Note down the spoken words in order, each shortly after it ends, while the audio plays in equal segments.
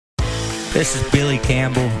This is Billy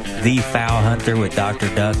Campbell, the Fowl Hunter with Dr.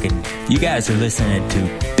 Duck, and you guys are listening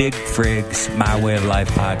to Big Frig's My Way of Life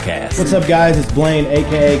podcast. What's up, guys? It's Blaine,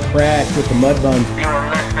 a.k.a. Crack with the Mudbuns. You're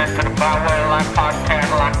listening to the My Way of Life podcast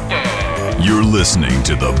like this. You're listening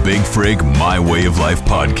to the Big Frig My Way of Life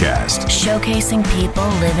podcast. Showcasing people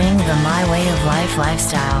living the My Way of Life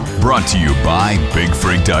lifestyle. Brought to you by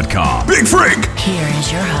BigFrig.com. Big Frig! Here is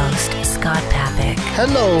your host, Scott Papik.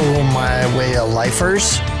 Hello, My Way of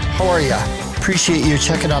Lifers. How are ya? Appreciate you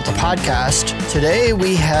checking out the podcast. Today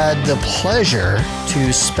we had the pleasure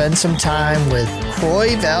to spend some time with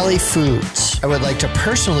Croy Valley Foods. I would like to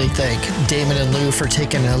personally thank Damon and Lou for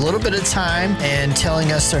taking a little bit of time and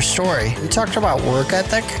telling us their story. We talked about work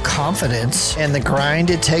ethic, confidence, and the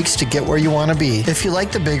grind it takes to get where you want to be. If you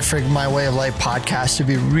like the Big Frig My Way of Life podcast, it'd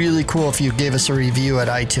be really cool if you gave us a review at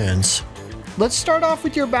iTunes. Let's start off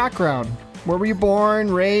with your background. Where were you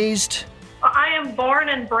born, raised? I am born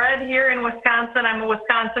and bred here in Wisconsin. I'm a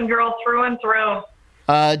Wisconsin girl through and through.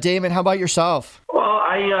 Damon, how about yourself? Well,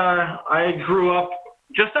 I grew up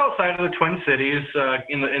just outside of the Twin Cities,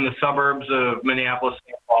 in the suburbs of Minneapolis,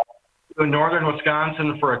 St. Paul. In northern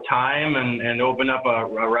Wisconsin for a time, and opened up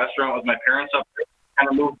a restaurant with my parents up there. Kind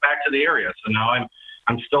of moved back to the area, so now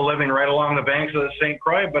I'm still living right along the banks of the St.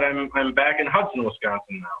 Croix, but I'm back in Hudson,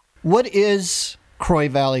 Wisconsin now. What is Croy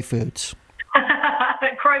Valley Foods?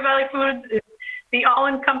 Croy Valley Foods is the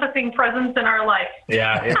all-encompassing presence in our life.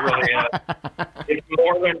 Yeah, it really is. It's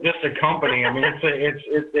more than just a company. I mean,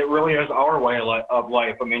 it really is our way of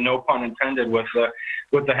life. I mean, no pun intended with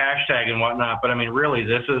the hashtag and whatnot. But I mean, really,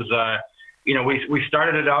 this is we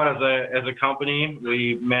started it out as a company.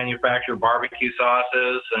 We manufacture barbecue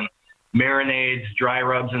sauces and marinades, dry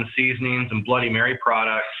rubs and seasonings, and Bloody Mary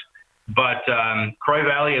products. But Croy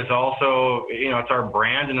Valley is also, it's our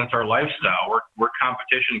brand and it's our lifestyle. We're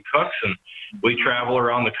competition cooks, and we travel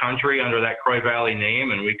around the country under that Croy Valley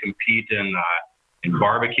name, and we compete in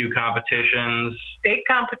barbecue competitions, steak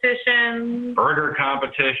competitions, burger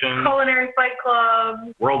competitions, culinary fight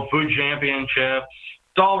clubs, world food championships.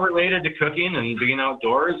 It's all related to cooking and being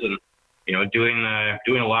outdoors, and doing a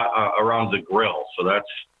lot around the grill. So that's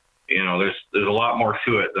there's a lot more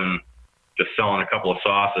to it than just selling a couple of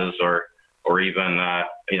sauces or even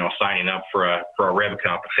signing up for a rib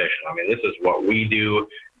competition. I mean, this is what we do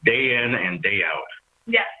day in and day out.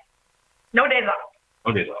 Yes. No days off.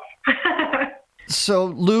 No days off. So,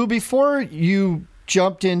 Lou, before you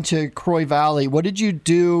jumped into Croy Valley, what did you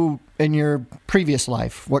do in your previous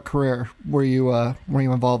life? What career were you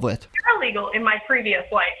involved with? Paralegal in my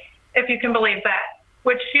previous life, if you can believe that,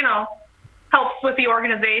 which, helps with the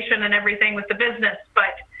organization and everything with the business,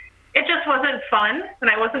 but it just wasn't fun, and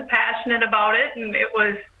I wasn't passionate about it, and it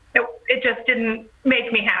just didn't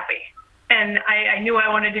make me happy. And I knew I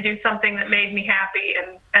wanted to do something that made me happy,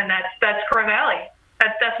 and that's Croy Valley.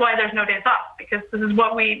 That's why there's no days off, because this is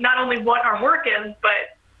not only what our work is,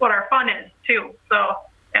 but what our fun is too. So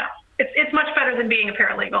yeah, it's much better than being a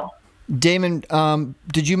paralegal. Damon,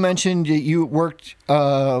 did you mention that you worked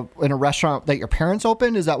in a restaurant that your parents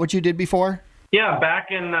opened? Is that what you did before? Yeah,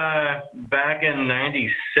 back in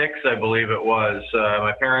 '96, I believe it was.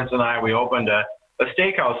 My parents and we opened a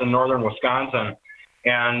steakhouse in northern Wisconsin,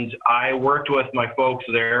 and I worked with my folks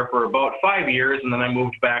there for about 5 years, and then I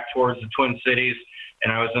moved back towards the Twin Cities,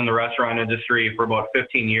 and I was in the restaurant industry for about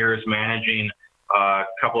 15 years, managing a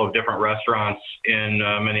couple of different restaurants in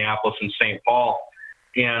Minneapolis and St. Paul.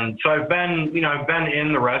 And so I've been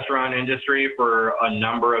in the restaurant industry for a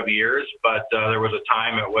number of years, but there was a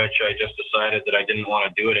time at which I just decided that I didn't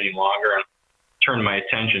want to do it any longer and turned my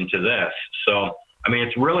attention to this. So, I mean,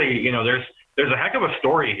 it's really, there's a heck of a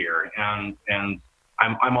story here, and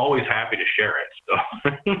I'm always happy to share it. So,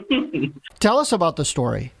 tell us about the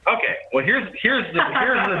story. Okay. Well, here's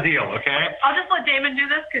the deal. Okay. I'll just let Damon do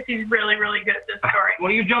this because he's really, really good at this story.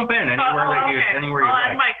 Well, you jump in anywhere you I'll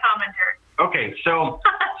like. add my commentary. Okay, so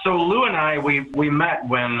Lou and I, we met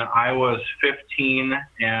when I was 15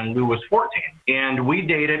 and Lou was 14. And we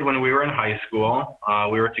dated when we were in high school.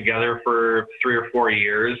 We were together for 3 or 4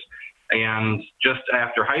 years. And just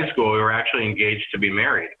after high school, we were actually engaged to be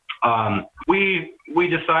married. We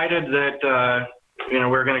decided that, we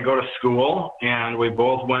were going to go to school, and we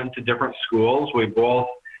both went to different schools. We both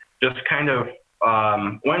just kind of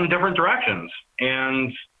went in different directions.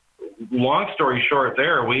 And long story short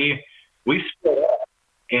there, we split up,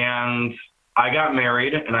 and I got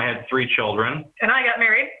married, and I had 3 children. And I got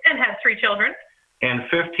married and had 3 children. And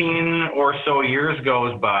 15 or so years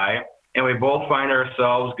goes by, and we both find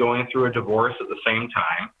ourselves going through a divorce at the same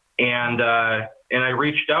time. And I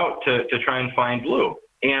reached out to try and find Lou.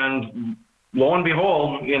 And lo and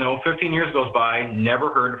behold, 15 years goes by,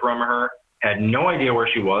 never heard from her, had no idea where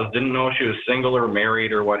she was, didn't know if she was single or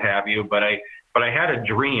married or what have you. But I had a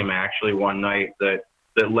dream actually one night that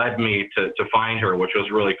led me to find her, which was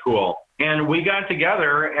really cool. And we got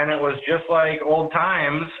together, and it was just like old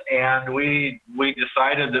times. And we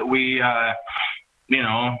decided that we,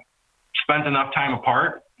 spent enough time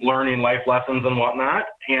apart learning life lessons and whatnot.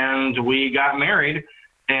 And we got married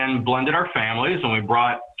and blended our families, and we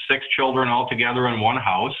brought 6 children all together in one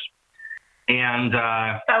house. And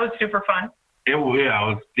that was super fun. It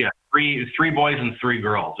was 3 boys and 3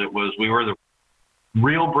 girls. We were the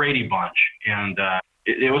real Brady Bunch, and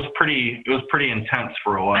it was pretty intense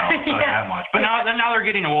for a while. I'll tell you that much. But now they're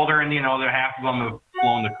getting older, and they're half of them have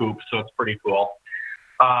flown the coop, so it's pretty cool.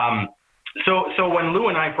 So when Lou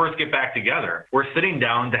and I first get back together, we're sitting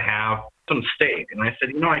down to have some steak, and I said,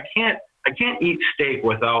 I can't eat steak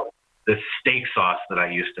without this steak sauce that I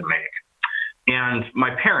used to make. And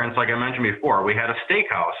my parents, like I mentioned before, we had a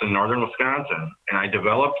steakhouse in northern Wisconsin, and I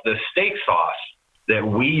developed this steak sauce that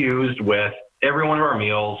we used with every one of our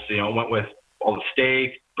meals. Went with all the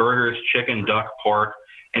steak, burgers, chicken, duck, pork,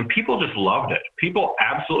 and people just loved it. People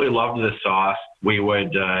absolutely loved this sauce. We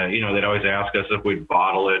would, they'd always ask us if we'd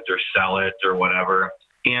bottle it or sell it or whatever.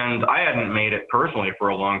 And I hadn't made it personally for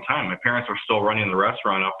a long time. My parents were still running the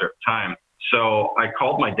restaurant up there at the time. So I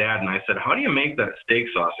called my dad and I said, how do you make that steak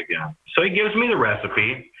sauce again? So he gives me the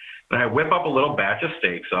recipe, and I whip up a little batch of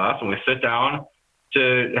steak sauce, and we sit down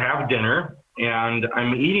to have dinner, and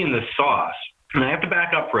I'm eating this sauce. And I have to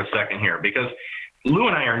back up for a second here, because Lou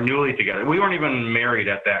and I are newly together. We weren't even married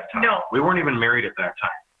at that time. No. We weren't even married at that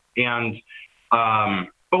time. And,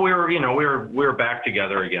 but we were back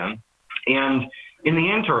together again. And in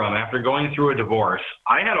the interim, after going through a divorce,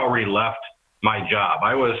 I had already left my job.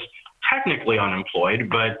 I was technically unemployed,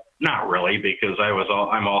 but not really, because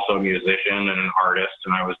I'm also a musician and an artist,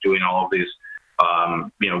 and I was doing all of these,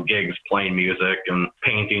 gigs, playing music and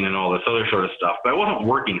painting and all this other sort of stuff. But I wasn't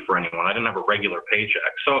working for anyone. I didn't have a regular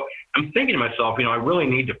paycheck. So I'm thinking to myself, I really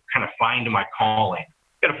need to kind of find my calling.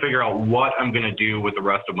 Got to figure out what I'm going to do with the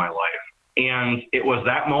rest of my life. And it was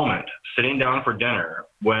that moment, sitting down for dinner,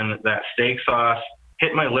 when that steak sauce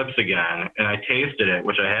hit my lips again, and I tasted it,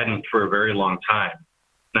 which I hadn't for a very long time.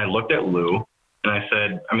 And I looked at Lou, and I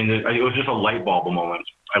said, it was just a light bulb moment.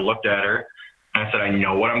 I looked at her, and I said, I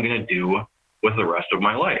know what I'm going to do with the rest of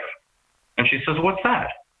my life. And she says, what's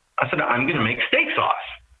that? I said, I'm going to make steak sauce.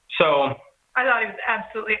 So I thought he was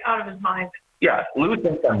absolutely out of his mind. Yeah, Lou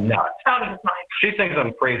thinks I'm nuts. Out of his mind. She thinks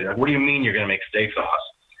I'm crazy. Like, what do you mean you're going to make steak sauce?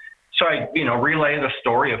 So I, relay the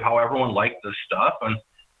story of how everyone liked this stuff.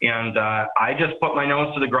 And I just put my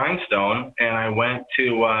nose to the grindstone, and I went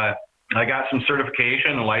to, I got some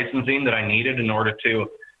certification and licensing that I needed in order to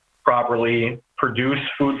properly produce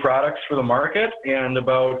food products for the market. And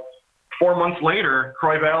about 4 months later,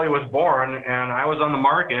 Croy Valley was born, and I was on the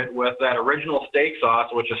market with that original steak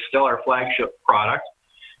sauce, which is still our flagship product,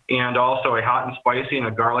 and also a hot and spicy and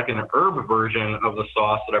a garlic and herb version of the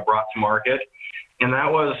sauce that I brought to market. And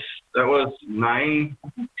that was 2009.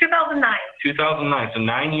 2009. So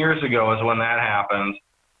 9 years ago is when that happened.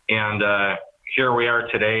 And here we are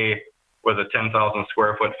today with a 10,000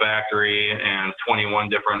 square foot factory and 21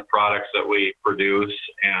 different products that we produce,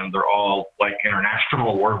 and they're all like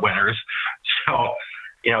international award winners. So,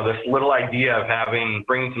 this little idea of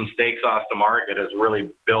bringing some steak sauce to market has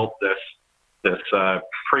really built this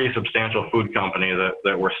pretty substantial food company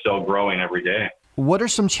that we're still growing every day. What are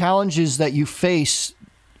some challenges that you face,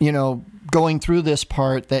 going through this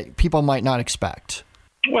part that people might not expect?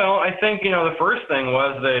 Well, I think, the first thing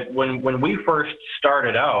was that when we first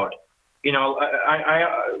started out,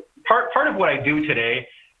 part of what I do today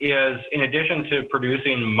is, in addition to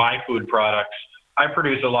producing my food products, I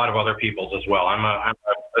produce a lot of other people's as well. I'm a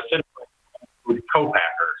food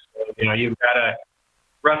co-packer. So, you've got a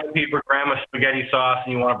recipe for grandma's spaghetti sauce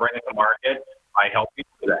and you want to bring it to market, I help you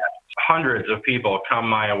do that. Hundreds of people come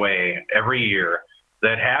my way every year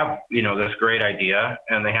that have, this great idea,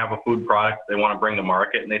 and they have a food product they want to bring to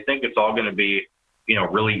market, and they think it's all going to be,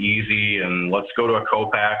 really easy, and let's go to a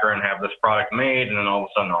co-packer and have this product made, and then all of a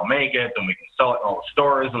sudden I'll make it, and we can sell it in all the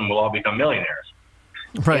stores, and we'll all become millionaires.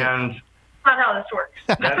 Right. And not how this works.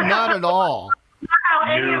 Not at all. Not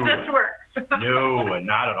how any of this works. No,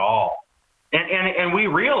 not at all. And we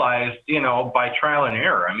realized, by trial and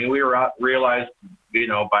error. We realized,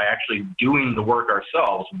 by actually doing the work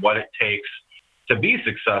ourselves, what it takes to be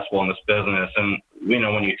successful in this business. And,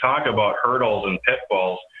 when you talk about hurdles and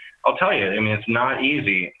pitfalls, I'll tell you, it's not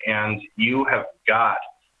easy. And you have got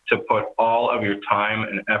to put all of your time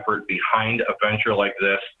and effort behind a venture like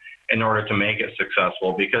this in order to make it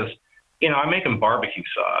successful. Because, I'm making barbecue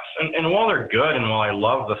sauce. And while they're good and while I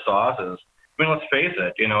love the sauces, I mean, let's face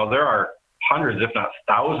it, there are hundreds, if not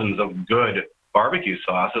thousands of good barbecue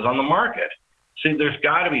sauces on the market. See, there's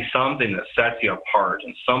got to be something that sets you apart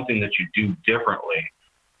and something that you do differently.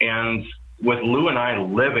 And with Lou and I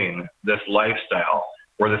living this lifestyle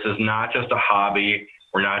where this is not just a hobby,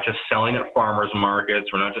 we're not just selling at farmers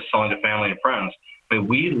markets, we're not just selling to family and friends. I mean,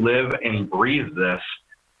 we live and breathe this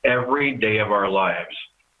every day of our lives.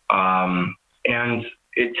 And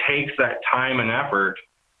it takes that time and effort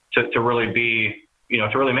to really be,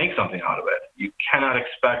 to really make something out of it. You cannot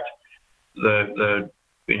expect the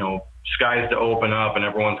skies to open up and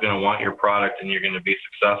everyone's going to want your product and you're going to be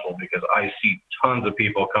successful, because I see tons of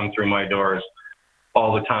people come through my doors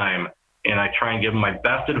all the time, and I try and give them my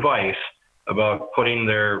best advice about putting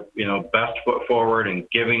their, best foot forward and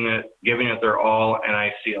giving it their all. And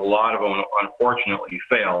I see a lot of them, unfortunately,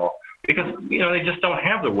 fail because, they just don't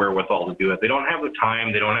have the wherewithal to do it. They don't have the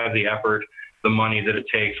time. They don't have the effort, the money that it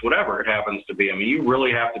takes, whatever it happens to be. I mean, you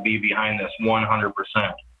really have to be behind this 100%.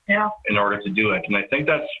 Yeah. In order to do it. And I think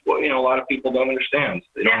that's what, a lot of people don't understand.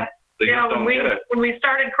 They just don't get it. When we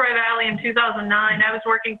started Croy Valley in 2009, I was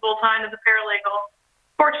working full-time as a paralegal,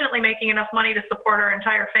 fortunately making enough money to support our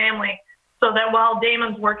entire family, so that while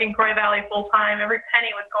Damon's working Croy Valley full-time, every penny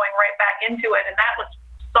was going right back into it. And that was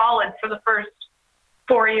solid for the first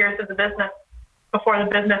 4 years of the business before the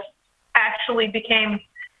business actually became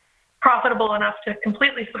profitable enough to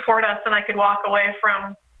completely support us and I could walk away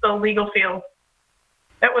from the legal field.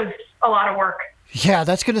 It was a lot of work. Yeah,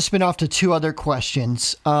 that's going to spin off to two other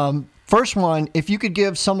questions. First one, if you could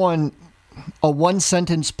give someone a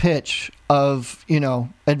one-sentence pitch of,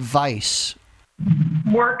 advice.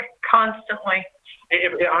 Work constantly.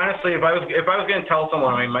 Honestly, if I was going to tell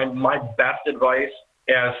someone, I mean, my best advice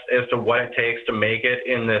as to what it takes to make it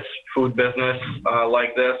in this food business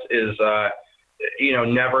like this is,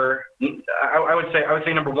 never. I would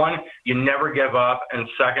say number one, you never give up, and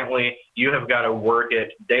secondly, you have got to work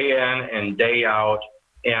it day in and day out,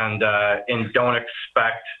 and don't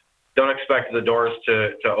expect the doors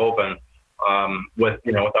to open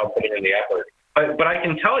without putting in the effort. But I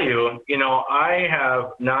can tell you, I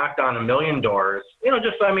have knocked on a million doors,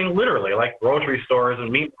 literally like grocery stores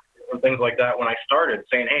and meat and things like that when I started,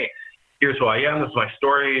 saying, hey, here's who I am, this is my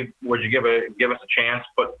story, would you give us a chance,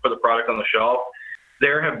 put the product on the shelf?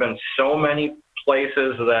 There have been so many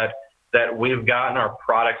places that we've gotten our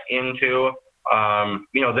products into,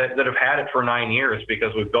 that have had it for 9 years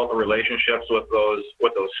because we've built the relationships with those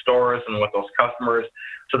stores and with those customers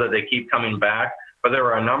so that they keep coming back. But there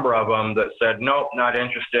were a number of them that said, nope, not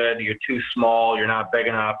interested. You're too small. You're not big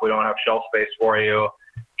enough. We don't have shelf space for you.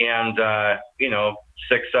 And,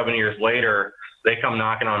 6-7 years later, they come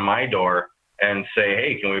knocking on my door and say,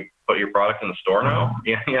 hey, can we put your product in the store now?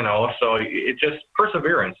 So it just,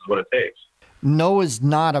 perseverance is what it takes. No is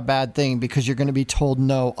not a bad thing because you're going to be told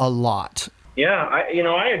no a lot. Yeah,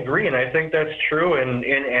 I agree. And I think that's true in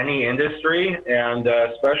any industry. And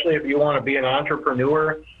especially if you want to be an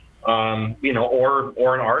entrepreneur,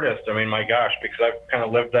 or an artist. I mean, my gosh, because I've kind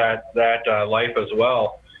of lived that life as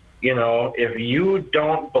well. If you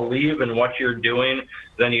don't believe in what you're doing,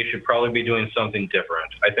 then you should probably be doing something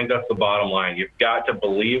different. I think that's the bottom line. You've got to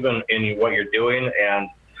believe in what you're doing and,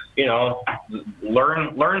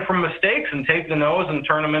 learn from mistakes and take the no's and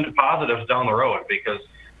turn them into positives down the road, because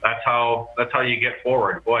that's how you get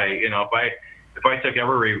forward. Boy, if I took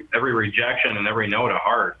every rejection and every no to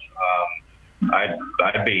heart,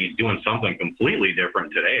 I'd be doing something completely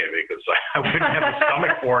different today because I wouldn't have the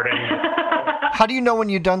stomach for it anymore. How do you know when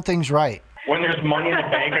you've done things right? When there's money in the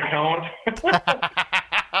bank account.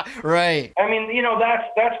 Right. I mean,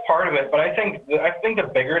 that's part of it. But I think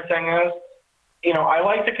the bigger thing is, I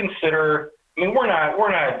like to consider. I mean, we're not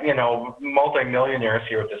multimillionaires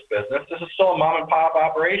here with this business. This is still a mom and pop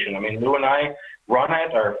operation. I mean, Lou and I run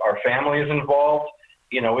it. Our family is involved.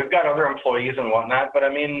 We've got other employees and whatnot, but I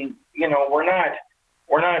mean, we're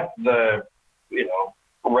not the,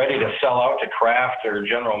 ready to sell out to Kraft or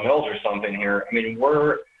General Mills or something here. I mean,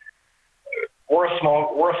 we're a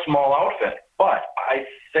small outfit, but I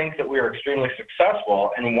think that we are extremely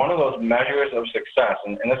successful. And one of those measures of success,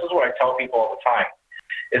 and this is what I tell people all the time,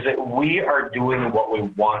 is that we are doing what we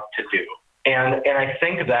want to do. And I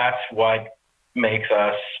think that's what makes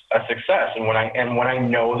us a success. And when I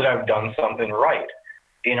know that I've done something right,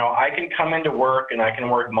 I can come into work and I can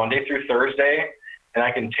work Monday through Thursday, and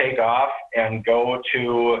I can take off and go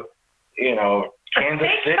to, Kansas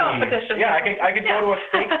City. Competition. Yeah, I could go to a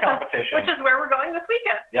steak competition. Which is where we're going this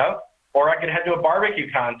weekend. Yep. Or I could head to a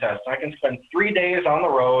barbecue contest. I can spend 3 days on the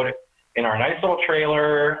road, in our nice little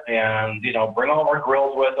trailer and, bring all of our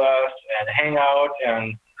grills with us and hang out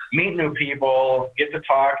and meet new people, get to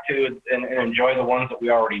talk to and enjoy the ones that we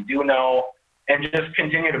already do know, and just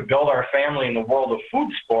continue to build our family in the world of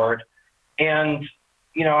food sport. And,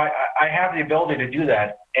 I have the ability to do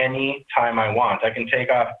that any time I want. I can take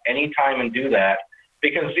off any time and do that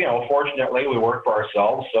because, fortunately we work for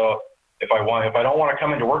ourselves. So if I don't want to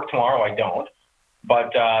come into work tomorrow, I don't.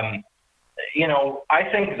 But, I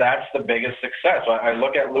think that's the biggest success. I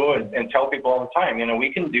look at Lou and tell people all the time,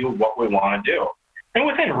 we can do what we want to do. And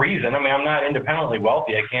within reason. I mean, I'm not independently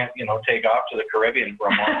wealthy. I can't, take off to the Caribbean for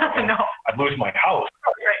a month. No. I'd lose my house.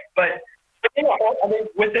 Right. But,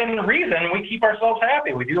 within reason, we keep ourselves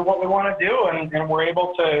happy. We do what we want to do, and we're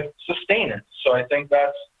able to sustain it. So I think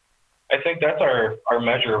that's our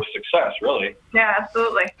measure of success, really. Yeah,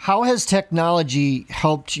 absolutely. How has technology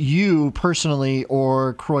helped you personally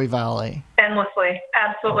or Croy Valley? Endlessly.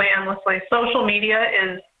 Absolutely endlessly. Social media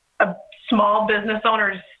is a small business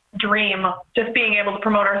owner's dream. Just being able to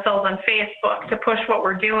promote ourselves on Facebook, to push what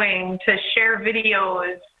we're doing, to share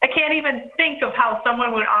videos. I can't even think of how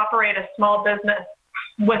someone would operate a small business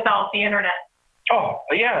without the internet. Oh,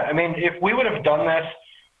 yeah. I mean, if we would have done this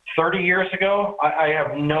 30 years ago, I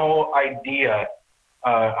have no idea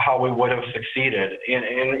how we would have succeeded.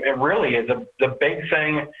 And really, the big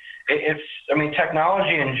thing,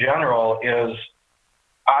 technology in general is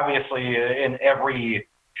obviously in every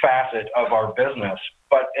facet of our business.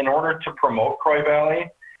 But in order to promote Croy Valley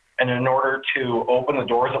and in order to open the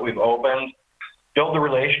doors that we've opened, build the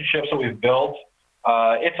relationships that we've built,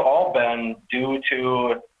 it's all been due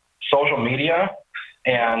to social media.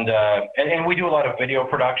 And we do a lot of video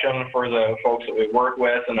production for the folks that we work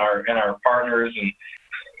with and our partners, and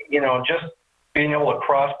just being able to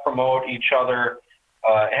cross promote each other,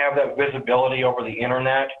 have that visibility over the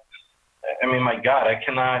internet. I mean, my God, I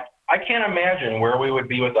can't imagine where we would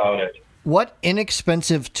be without it. What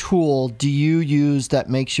inexpensive tool do you use that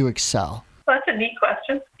makes you excel? Well, that's a neat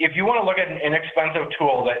question. If you want to look at an inexpensive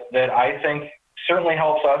tool that I think certainly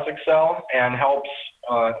helps us excel and helps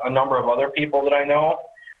a number of other people that I know,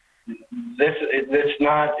 it's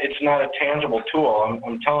not a tangible tool.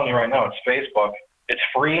 I'm telling you right now, it's Facebook. It's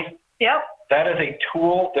free. Yep. That is a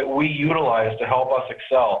tool that we utilize to help us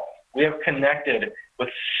excel. We have connected with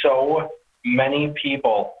so many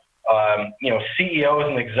people, CEOs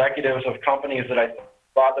and executives of companies that I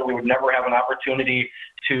thought that we would never have an opportunity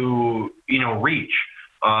to, reach.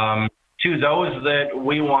 To those that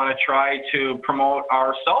we want to try to promote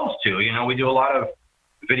ourselves to. We do a lot of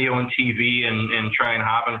video and TV and try and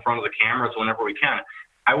hop in front of the cameras whenever we can.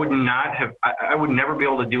 I would never be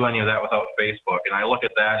able to do any of that without Facebook. And I look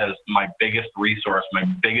at that as my biggest resource, my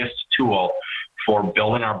biggest tool for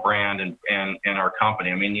building our brand and our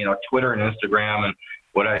company. I mean, Twitter and Instagram and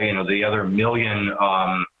the other million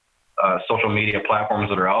social media platforms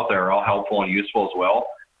that are out there are all helpful and useful as well.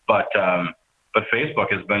 But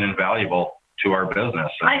Facebook has been invaluable to our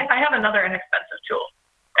business. I have another inexpensive tool,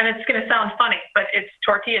 and it's going to sound funny, but it's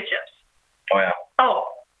tortilla chips. Oh, yeah. Oh,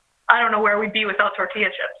 I don't know where we'd be without tortilla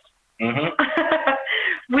chips.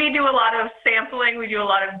 Mm-hmm. We do a lot of sampling. We do a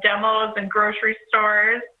lot of demos in grocery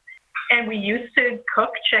stores. And we used to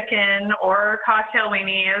cook chicken or cocktail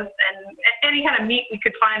weenies and any kind of meat we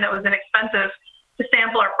could find that was inexpensive to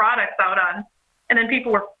sample our products out on. And then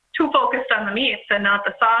people were too focused on the meats and not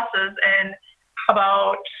the sauces. And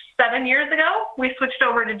about 7 years ago, we switched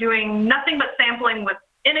over to doing nothing but sampling with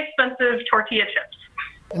inexpensive tortilla chips.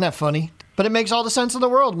 Isn't that funny? But it makes all the sense in the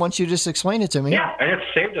world once you just explain it to me. Yeah, and it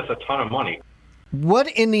saved us a ton of money. What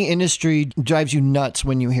in the industry drives you nuts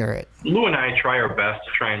when you hear it? Lou and I try our best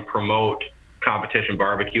to try and promote competition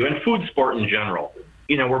barbecue and food sport in general.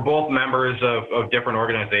 We're both members of different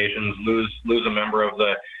organizations. Lou's a member of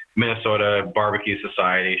the Minnesota Barbecue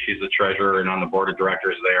Society. She's the treasurer and on the board of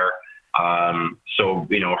directors there. So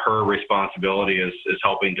her responsibility is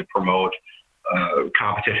helping to promote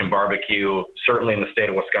competition barbecue, certainly in the state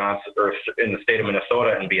of Wisconsin or in the state of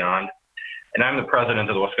Minnesota and beyond. And I'm the president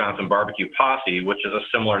of the Wisconsin Barbecue Posse, which is a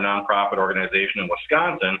similar nonprofit organization in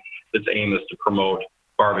Wisconsin that's aim is to promote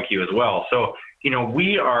barbecue as well. So,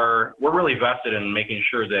 we're really vested in making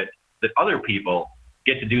sure that other people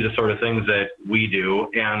get to do the sort of things that we do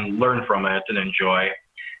and learn from it and enjoy.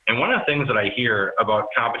 And one of the things that I hear about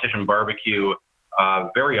competition barbecue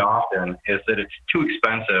very often is that it's too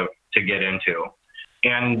expensive to get into.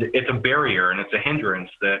 And it's a barrier and it's a hindrance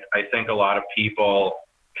that I think a lot of people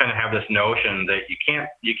kind of have this notion that you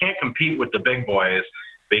can't compete with the big boys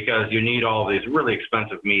because you need all of these really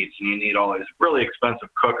expensive meats and you need all these really expensive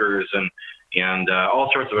cookers and all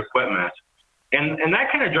sorts of equipment. And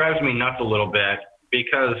that kind of drives me nuts a little bit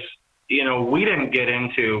because, we didn't get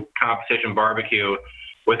into competition barbecue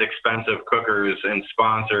with expensive cookers and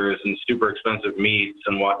sponsors and super expensive meats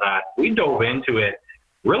and whatnot. We dove into it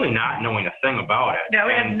really not knowing a thing about it. No,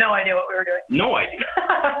 we had no idea what we were doing. No idea.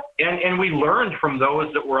 and we learned from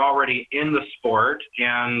those that were already in the sport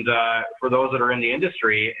and for those that are in the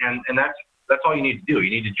industry. And that's all you need to do.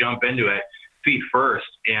 You need to jump into it feet first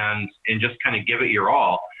and just kind of give it your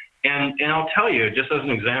all. And I'll tell you, just as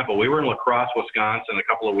an example, we were in La Crosse, Wisconsin a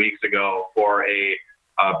couple of weeks ago for a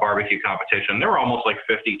barbecue competition. There were almost like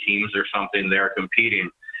 50 teams or something there competing,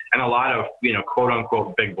 and a lot of, quote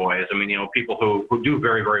unquote big boys. I mean, people who do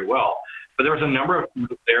very, very well. But there was a number of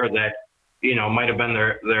people there that, might have been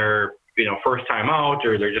their first time out,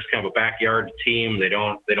 or they're just kind of a backyard team. They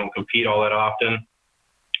don't compete all that often.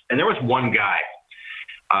 And there was one guy,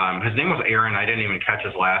 his name was Aaron. I didn't even catch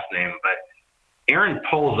his last name, but Aaron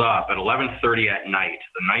pulls up at 11:30 at night,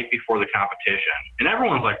 the night before the competition, and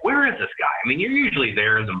everyone's like, "Where is this guy?" I mean, you're usually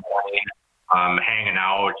there in the morning, hanging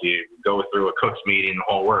out. You go through a cook's meeting, the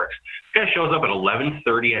whole works. This guy shows up at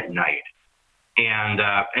 11:30 at night, and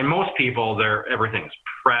most people, everything's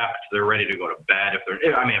prepped. They're ready to go to bed if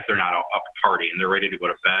they're not up partying, they're ready to go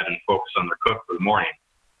to bed and focus on their cook for the morning.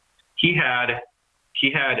 He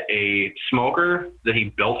had a smoker that he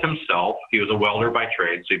built himself. He was a welder by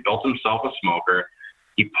trade, so he built himself a smoker.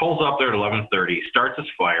 He pulls up there at 11:30, starts his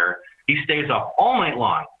fire. He stays up all night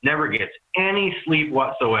long, never gets any sleep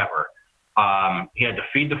whatsoever. He had to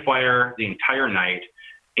feed the fire the entire night,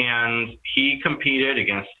 and he competed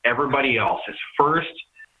against everybody else. His first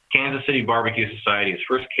Kansas City Barbecue Society, his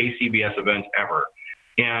first KCBS event ever.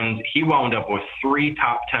 And he wound up with 3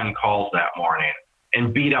 top 10 calls that morning,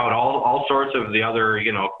 and beat out all sorts of the other,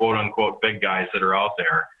 quote unquote big guys that are out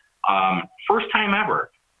there. First time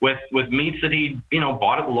ever with meats that he,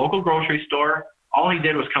 bought at the local grocery store. All he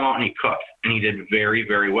did was come out and he cooked, and he did very,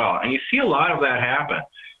 very well. And you see a lot of that happen.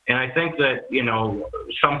 And I think that,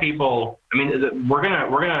 some people,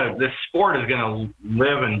 this sport is going to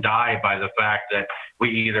live and die by the fact that we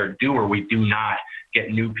either do or we do not get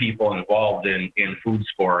new people involved in food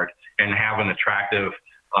sport and have an attractive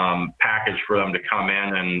package for them to come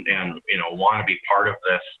in and want to be part of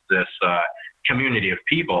this community of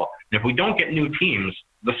people. And if we don't get new teams,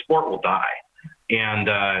 the sport will die. And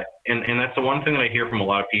that's the one thing that I hear from a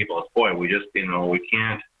lot of people is, boy, we just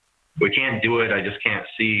we can't do it. I just can't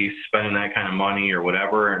see spending that kind of money or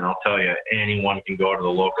whatever. And I'll tell you, anyone can go to the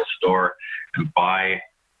local store and buy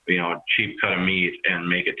cheap cut of meat and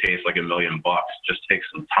make it taste like $1 million. Just take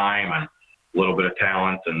some time and a little bit of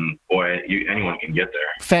talent, and boy, anyone can get there.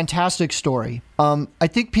 Fantastic story. I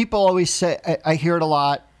think people always say, I hear it a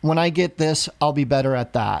lot, when I get this, I'll be better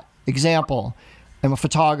at that. Example, I'm a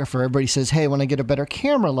photographer. Everybody says, hey, when I get a better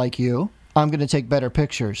camera like you, I'm going to take better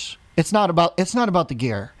pictures. It's not about the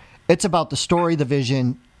gear. It's about the story, the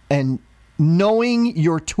vision, and knowing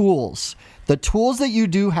your tools. The tools that you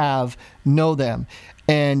do have, know them.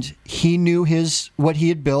 And he knew what he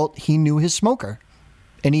had built. He knew his smoker,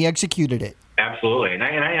 and he executed it. Absolutely. And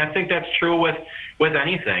I think that's true with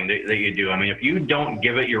anything that you do. I mean, if you don't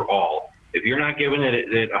give it your all, if you're not giving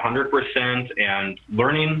it 100% and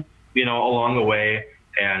learning, along the way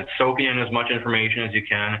and soaking in as much information as you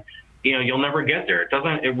can, you'll never get there.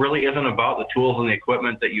 It really isn't about the tools and the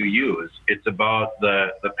equipment that you use. It's about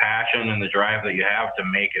the passion and the drive that you have to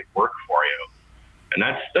make it work for you. And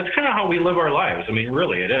that's kind of how we live our lives. I mean,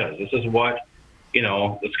 really it is. This is what,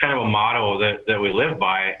 it's kind of a motto that we live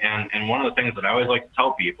by. And one of the things that I always like to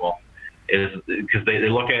tell people is, because they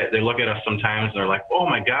look at us sometimes and they're like, oh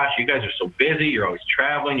my gosh, you guys are so busy. You're always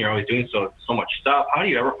traveling. You're always doing so much stuff. How do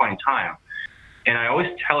you ever find time? And I always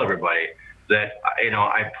tell everybody that,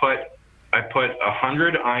 I put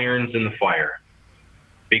 100 irons in the fire,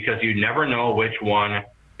 because you never know which one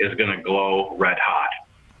is going to glow red hot.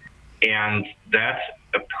 And that's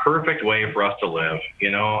a perfect way for us to live.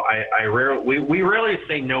 We rarely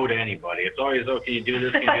say no to anybody. It's always, oh, can you do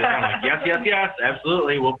this? Can you do that? I'm like, yes,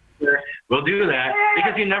 absolutely. We'll do that,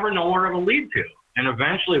 because you never know where it'll lead to. And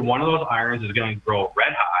eventually one of those irons is going to grow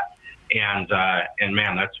red hot. And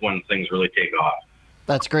man, that's when things really take off.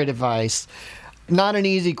 That's great advice. Not an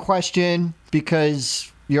easy question,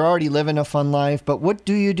 because you're already living a fun life, but what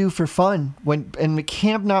do you do for fun and it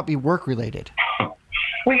can't not be work related?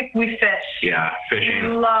 We fish. Yeah, fishing.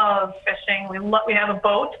 We love fishing. We have a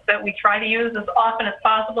boat that we try to use as often as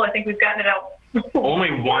possible. I think we've gotten it out.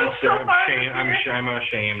 Only once. I'm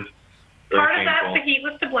ashamed. Part of that, the heat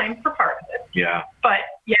was to blame for part of it. Yeah. But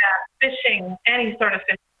yeah, fishing, any sort of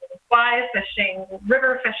fishing, fly fishing,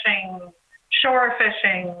 river fishing, shore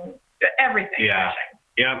fishing, everything. Yeah. Fishing.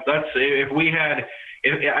 Yeah. That's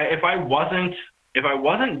if I wasn't if I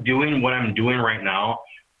wasn't doing what I'm doing right now,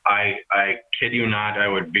 I kid you not, I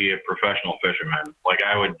would be a professional fisherman. Like,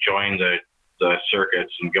 I would join the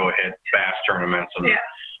circuits and go hit bass tournaments. And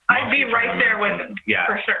I'd be right there with him,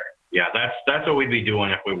 for sure. Yeah, that's what we'd be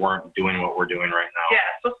doing if we weren't doing what we're doing right now. Yeah,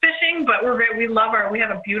 so fishing, but we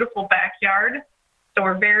have a beautiful backyard, so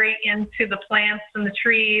we're very into the plants and the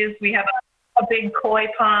trees. We have a big koi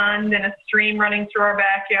pond and a stream running through our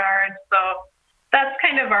backyard, so that's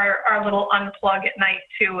kind of our little unplug at night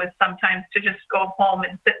too, is sometimes to just go home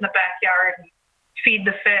and sit in the backyard and feed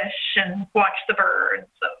the fish and watch the birds.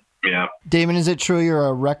 So. Yeah. Damon, is it true you're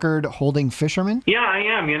a record-holding fisherman? Yeah, I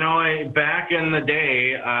am. You know, back in the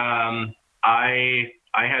day, I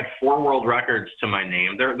had 4 world records to my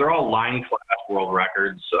name. They're all line class world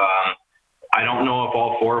records. I don't know if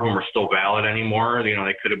all 4 of them are still valid anymore. You know,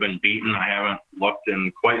 they could have been beaten. I haven't looked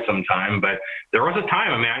in quite some time, but there was a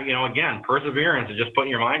time. I mean, again, perseverance is just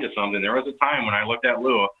putting your mind to something. There was a time when I looked at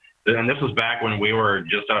Lou, and this was back when we were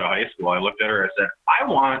just out of high school. I looked at her and I said, I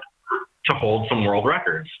want to hold some world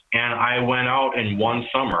records. And I went out in one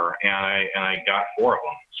summer and I got 4 of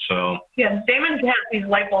them. So yeah, Damon has these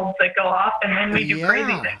light bulbs that go off and then we do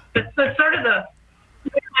crazy things. It's sort of the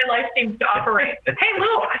way my life seems to operate. Hey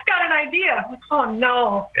Lou, I've got an idea. Oh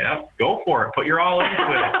no. Yeah, go for it. Put your all into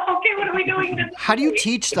it. Okay, what are we doing this How do you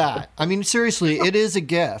teach that? I mean, seriously, it is a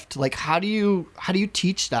gift. Like, how do you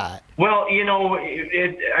teach that? Well, you know,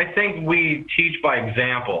 I think we teach by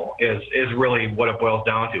example is really what it boils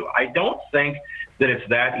down to. I don't think that it's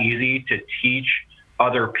that easy to teach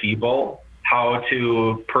other people how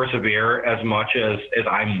to persevere as much as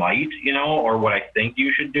I might, you know, or what I think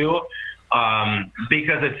you should do,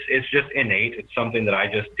 because it's just innate. It's something that I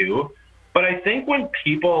just do. But I think when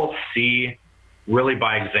people see really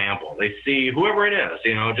by example, they see whoever it is,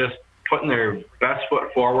 you know, just putting their best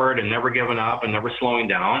foot forward and never giving up and never slowing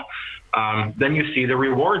down, then you see the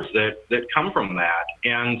rewards that come from that.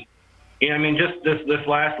 And I mean, just this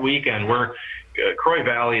last weekend, Croy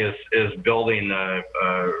Valley is building a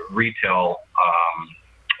retail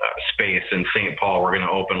space in St. Paul. We're going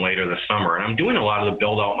to open later this summer, and I'm doing a lot of the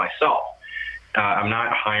build out myself. I'm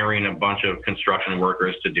not hiring a bunch of construction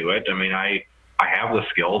workers to do it. I mean, I have the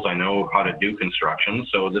skills. I know how to do construction,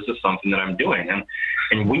 so this is something that I'm doing.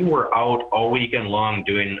 And we were out all weekend long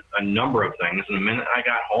doing a number of things. And the minute I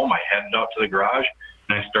got home, I headed out to the garage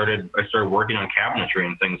and I started working on cabinetry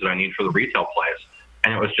and things that I need for the retail place.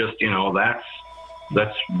 And it was just, you know, that's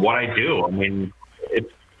what I do. I mean,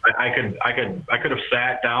 I could have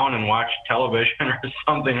sat down and watched television or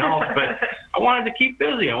something else, but I wanted to keep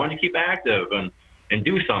busy. I wanted to keep active and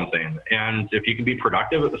do something. And if you can be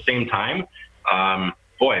productive at the same time,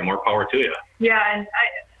 boy, more power to you. Yeah, and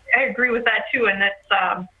I agree with that too. And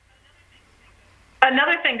that's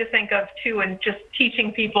another thing to think of too, and just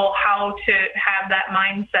teaching people how to have that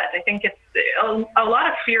mindset. I think it's a lot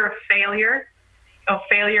of fear of failure.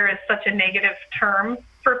 Failure is such a negative term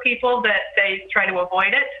for people that they try to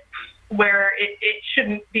avoid it, where it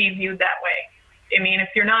shouldn't be viewed that way. I mean, if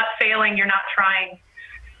you're not failing, you're not trying.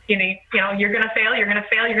 You know, you're going to fail, you're going to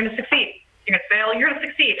fail, you're going to succeed. You're going to fail, you're going to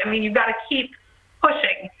succeed. I mean, you've got to keep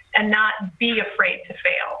pushing and not be afraid to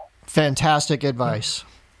fail. Fantastic advice.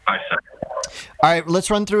 I second. All right, let's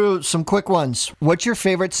run through some quick ones. What's your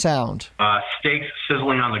favorite sound? Steaks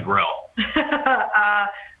sizzling on the grill.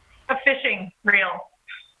 A fishing reel.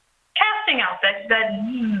 Casting out, that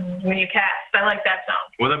when you cast. I like that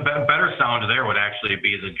sound. Well, the better sound there would actually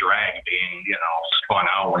be the drag being, you know, spun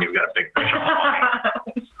out when you've got a big fish on the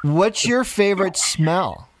line. What's your favorite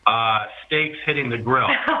smell? Steaks hitting the grill.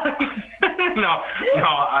 No,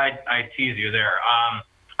 I tease you there.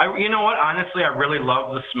 You know what? Honestly, I really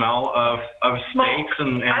love the smell of steaks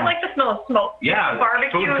and I like the smell of smoke. Yeah,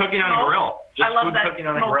 barbecue, food cooking on the grill. Just I love food that cooking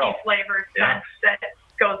on the smoky grill. flavor that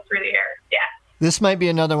goes through the air. Yeah. This might be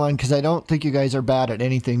another one because I don't think you guys are bad at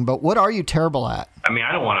anything, but what are you terrible at? I mean,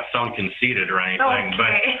 I don't want to sound conceited or anything, Okay. but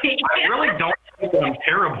I really don't think I'm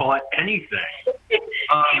terrible at anything.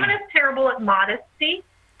 Damon is terrible at modesty.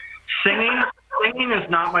 Singing is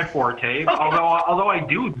not my forte, although I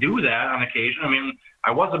do that on occasion. I mean, I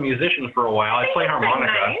was a musician for a while. I play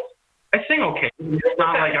harmonica. Nice. I sing okay. It's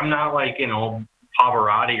not like I'm not like, you know,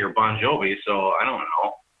 Pavarotti or Bon Jovi, so I don't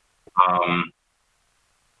know.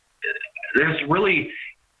 Here's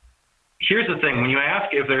the thing. When you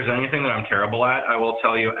ask if there's anything that I'm terrible at, I will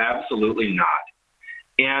tell you absolutely not.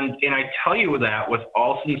 And I tell you that with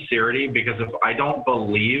all sincerity, because if I don't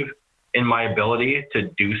believe in my ability to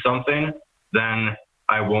do something, then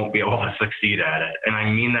I won't be able to succeed at it. And I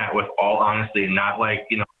mean that with all honesty, not like,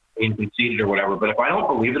 you know, being conceited or whatever. But if I don't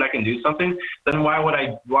believe that I can do something, then why would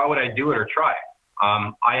I do it or try?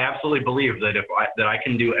 I absolutely believe that that I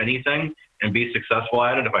can do anything and be successful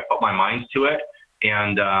at it if I put my mind to it.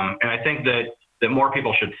 And I think that more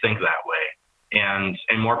people should think that way. And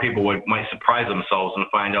more people might surprise themselves and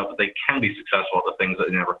find out that they can be successful at the things that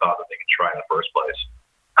they never thought that they could try in the first place.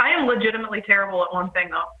 I am legitimately terrible at one thing,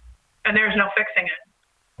 though, and there's no fixing it.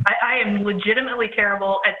 I am legitimately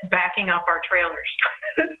terrible at backing up our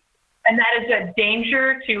trailers. And that is a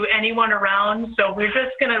danger to anyone around, so we're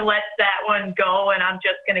just going to let that one go, and I'm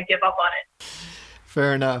just going to give up on it.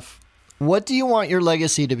 Fair enough. What do you want your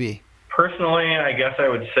legacy to be? Personally, I guess I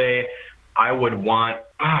would say I would want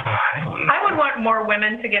more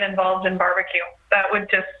women to get involved in barbecue. That would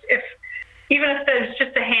just, even if there's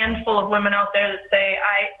just a handful of women out there that say,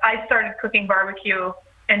 I started cooking barbecue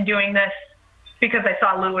and doing this because I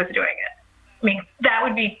saw Lou was doing it. I mean, that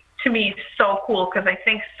would be, to me, so cool, because I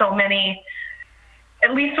think so many,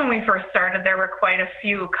 at least when we first started, there were quite a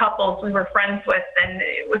few couples we were friends with, and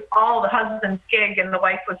it was all the husband's gig, and the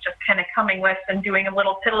wife was just kind of coming with and doing a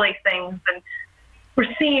little piddly things. And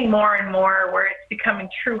we're seeing more and more where it's becoming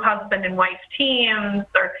true husband and wife teams,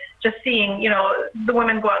 or just seeing, the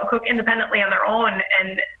women go out and cook independently on their own,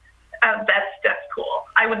 and that's cool.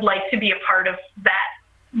 I would like to be a part of that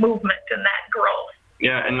movement and that growth.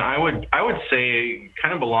 Yeah, and I would say,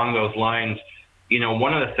 kind of along those lines,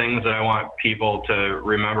 one of the things that I want people to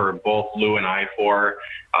remember, both Lou and I, for,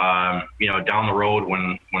 down the road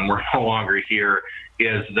when we're no longer here,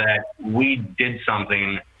 is that we did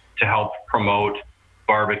something to help promote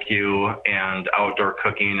barbecue and outdoor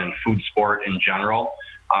cooking and food sport in general,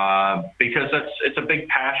 because it's a big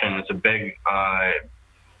passion. It's a big,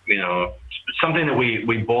 something that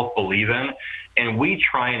we both believe in, and we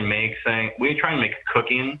try and make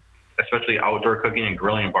cooking, especially outdoor cooking and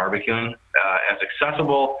grilling and barbecuing, as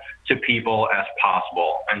accessible to people as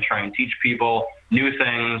possible, and try and teach people new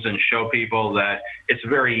things and show people that it's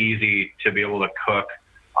very easy to be able to cook,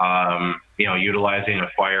 utilizing a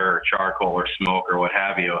fire or charcoal or smoke or what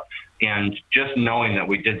have you. And just knowing that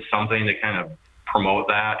we did something to kind of promote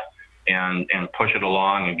that and push it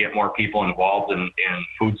along and get more people involved in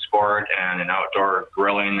food sport and in outdoor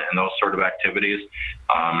grilling and those sort of activities.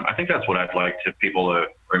 I think that's what I'd like people to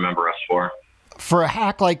remember us for. For a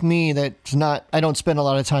hack like me I don't spend a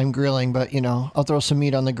lot of time grilling, but I'll throw some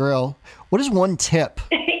meat on the grill. What is one tip?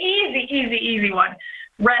 Easy one.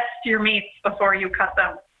 Rest your meats before you cut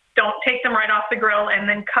them. Don't take them right off the grill and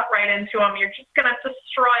then cut right into them. You're just going to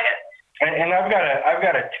destroy it. And I've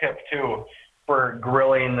got a tip too for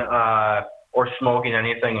grilling or smoking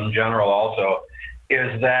anything in general also,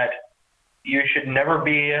 is that you should never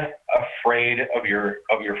be afraid of your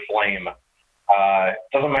flame.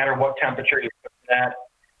 Doesn't matter what temperature you cook it at.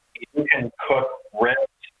 You can cook ribs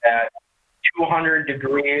at 200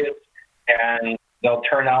 degrees and they'll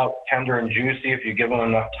turn out tender and juicy if you give them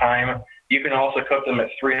enough time. You can also cook them at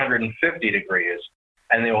 350 degrees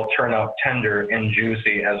and they will turn out tender and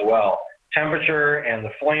juicy as well. Temperature and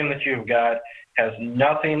the flame that you've got has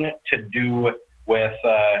nothing to do with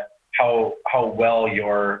how well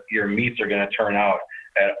your meats are going to turn out.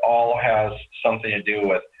 It all has something to do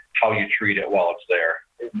with how you treat it while it's there.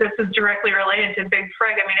 This is directly related to Big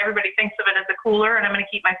Frig. I mean, everybody thinks of it as a cooler, and I'm going to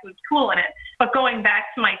keep my foods cool in it. But going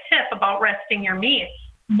back to my tip about resting your meats,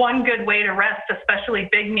 one good way to rest, especially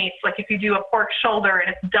big meats, like if you do a pork shoulder and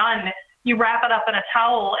it's done, you wrap it up in a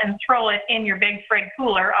towel and throw it in your Big Frig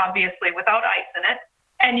cooler, obviously without ice in it.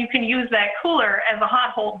 And you can use that cooler as a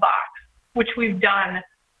hot hold box, which we've done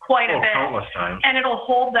quite a bit. Countless times. And it'll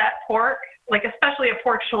hold that pork, like especially a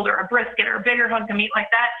pork shoulder, a brisket, or a bigger hunk of meat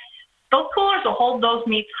like that. Those coolers will hold those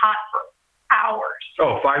meats hot for hours.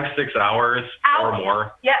 5-6 hours or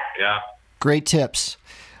more. Yes. Yeah. Great tips.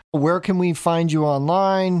 Where can we find you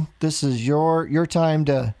online? This is your time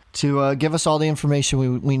to give us all the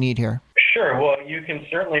information we need here. Sure. Well, you can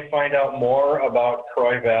certainly find out more about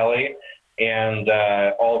Croy Valley and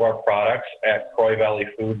all of our products at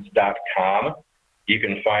CroyValleyFoods.com. You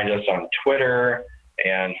can find us on Twitter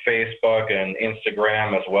and Facebook and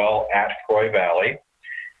Instagram as well, at Croy Valley.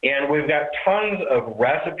 And we've got tons of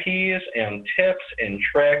recipes and tips and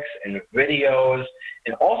tricks and videos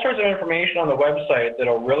and all sorts of information on the website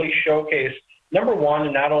that'll really showcase, number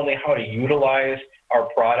one, not only how to utilize our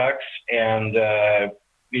products and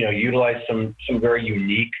utilize some very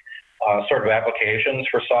unique sort of applications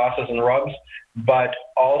for sauces and rubs, but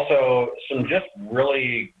also some just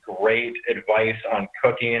really great advice on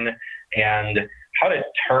cooking and how to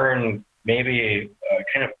turn maybe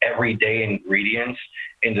kind of everyday ingredients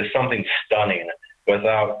into something stunning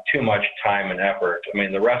without too much time and effort. I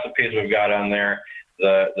mean, the recipes we've got on there,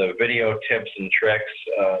 the video tips and tricks.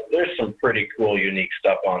 There's some pretty cool, unique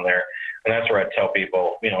stuff on there. And that's where I tell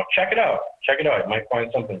people, check it out. Check it out. You might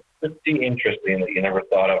find something pretty interesting that you never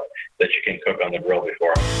thought of that you can cook on the grill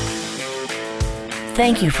before.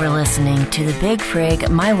 Thank you for listening to the Big Frig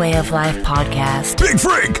My Way of Life podcast. Big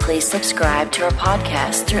Frig! Please subscribe to our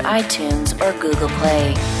podcast through iTunes or Google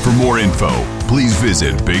Play. For more info, please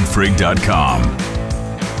visit bigfrig.com.